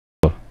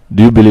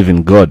Do you believe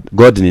in God?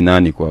 God ni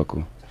nani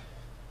kwako?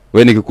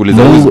 Wewe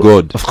nikikuuliza who is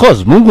God? Of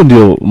course,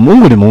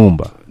 Mungu ni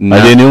muumba.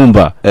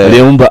 Aliyeniumba,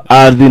 aliyeumba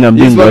ardhi na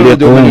mbingu,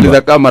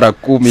 aliyekuumba kama mara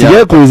 10.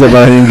 Sija kuuliza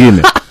mara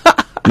nyingine.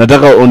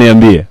 Nataka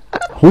uniambie,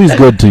 who is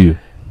God to you?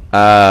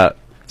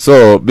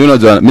 So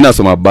mimi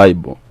nasoma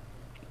Bible.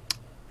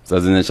 Sasa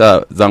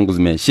zinesha zangu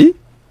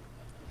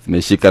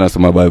zimeshika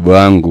nasoma Bible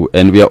yangu,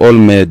 and we are all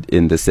made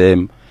in the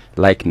same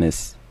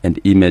likeness and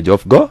image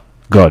of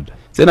God.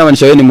 Sasa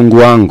maanisha wewe ni Mungu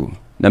wangu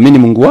na mimi ni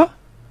Mungu wa.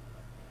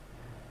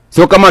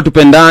 So kama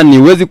tupendani,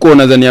 huwezi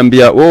kuona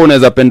zaniambia wewe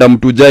unaweza penda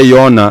mtu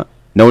jaiona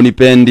na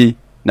unipendi,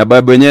 na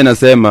Bible yenyewe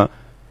inasema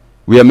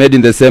we are made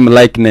in the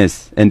same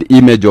likeness and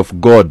image of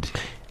God.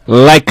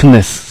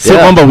 Likeness. So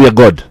kwamba we are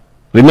God.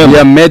 Remember, we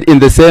are made in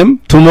the same,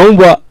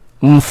 tumeumbwa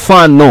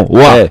mfano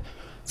wa.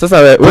 Sasa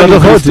wewe ni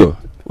Kristo.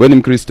 Wewe ni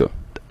Mkristo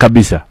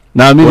kabisa.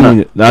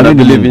 Naamini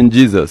believe in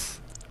Jesus.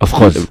 Of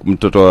course.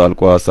 Mtoto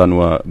alikuwa son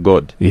wa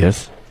God.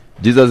 Yes.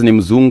 Jesus ni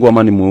mzungu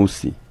ama ni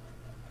mweusi?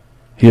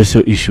 Hiyo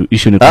sio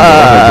issue ni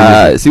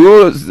kwamba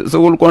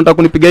so ulikuwa unataka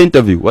kunipiga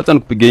interview. Wacha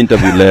nikupiga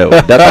interview leo.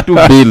 Dakika tu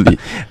mbili.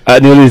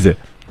 Niulize.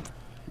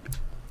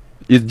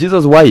 Is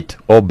Jesus white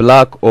or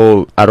black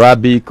or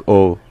Arabic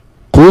or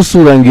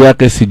kuhusu rangi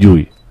yake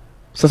sijui.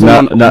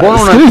 Sasa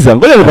sikiliza,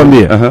 ngoja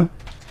nikwambie.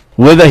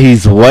 Whether he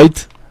is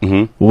white,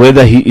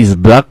 whether he is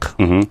black,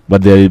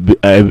 but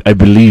I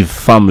believe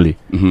firmly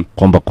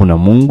kwamba kuna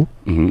Mungu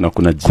na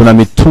kuna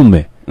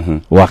mitume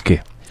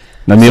wake.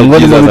 Na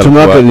miongoni mwa mitume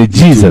wake ni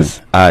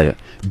Jesus. Aya.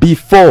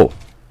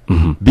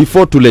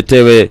 Before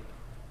tuletewe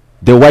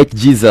the white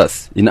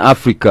Jesus in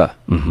Africa.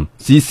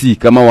 Sisi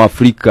kama wa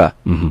Afrika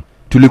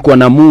tulikuwa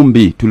na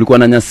Mumbi, tulikuwa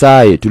na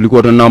Nyasaye,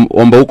 tulikuwa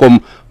tunaomba huko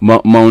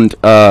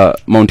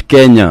Mount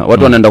Kenya.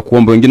 Watu wanaenda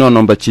kuomba, wengine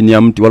wanaomba chini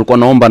ya mti. Walikuwa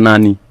naomba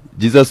nani?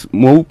 Jesus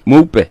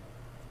mweupe.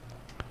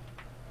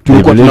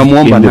 Tulikuwa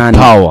tunamuomba nani?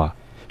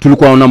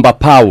 Tulikuwa tunaomba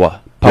power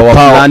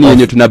fulani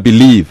yenye tuna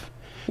believe.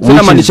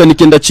 Sasa maanisha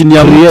nikienda chini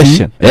ya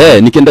mti,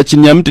 nikienda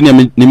chini ya mti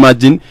ni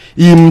imagine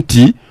hii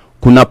mti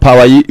kuna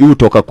power hii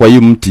kutoka kwa hii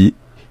mti.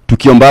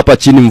 Tukiomba hapa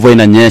chini mvua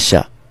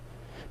inanyesha.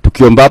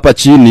 Tukiomba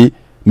chini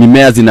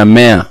mimea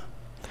zinamea.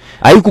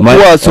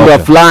 Haikuwa sura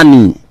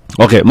fulani.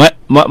 Okay,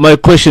 my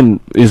question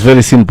is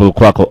very simple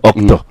kwako,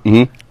 Octo.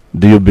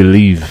 Do you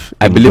believe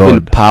I believe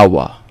in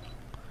power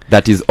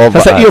that is over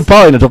us. Sasa hiyo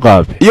power inatoka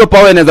wapi? Hiyo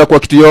power inaweza kuwa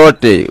kitu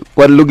yote.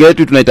 Kwa lugha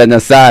yetu tunaita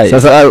Nyasaye.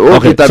 Sasa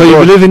okay, so you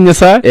believe in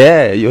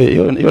Nyasaye?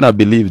 You na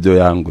believe jo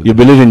yangu. You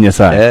believe in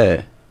Nyasaye?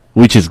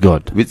 Which is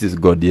God? Which is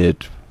God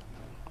yetu.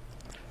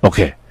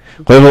 Okay.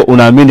 Kwa hivyo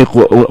unaamini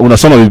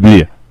unasoma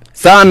Biblia?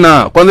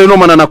 Sana. Kwanza ndio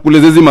maana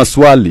nakuuliza hizi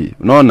maswali.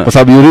 Unaona? Kwa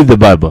sababu you read the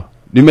Bible.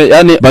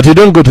 But you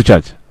don't go to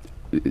church.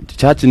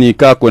 Church ni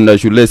kaa kwenda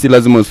shule, si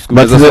lazima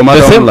usome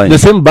online. The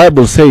same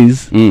Bible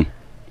says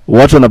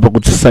watu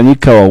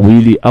wanapokusanyika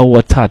wawili au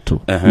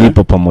watatu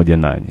nipo pamoja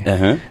nanyi.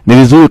 Ni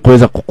vizuri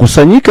kuweza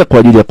kukusanyika kwa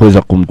ajili ya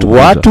kuweza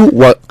kumtukuza.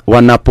 Watu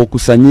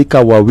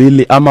wanapokusanyika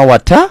wawili ama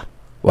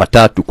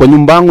watatu. Kwa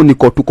nyumba yangu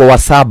tuko wa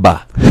 7.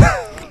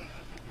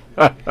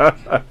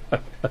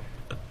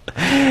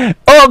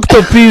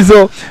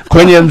 Octopizzo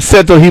kwenye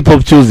Mseto Hip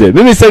Hop Tuesday.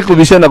 Mimi sitaki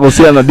kubishana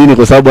kuhusiana na dini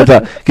kwa sababu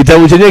hata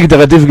kitabu chenyewe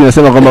kitakatifu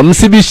kinasema kwamba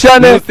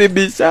msibishane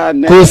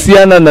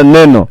kuhusiana na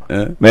neno.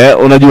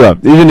 Unajua,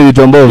 hivi ni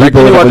vitu ambavyo vipo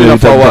kwenye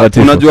kitabu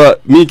kitakatifu. Unajua,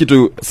 mimi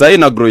kitu sasa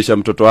inagroisha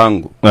mtoto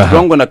wangu. Mtoto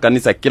wangu na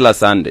kanisa kila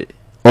Sunday.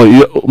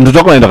 Mtoto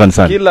wako anaenda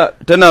kanisani?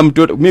 Tena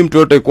mimi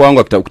mtoto wangu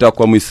akitaka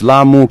kuwa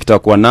Muislamu,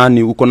 kitakuwa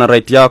nani, uko na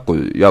right yako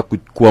ya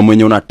kuwa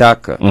mwenye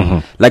unataka.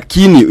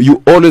 Lakini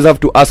you always have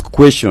to ask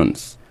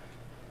questions.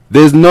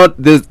 There's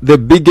the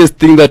biggest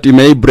thing that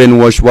may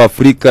brainwash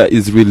Africa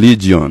is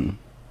religion.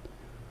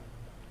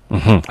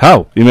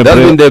 How? That's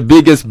been the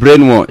biggest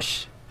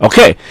brainwash.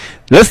 Okay,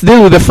 let's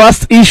deal with the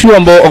first issue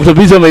ambayo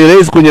Octopizzo may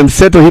raise kwenye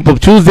Mseto Hip Hop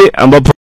Tuesday ambapo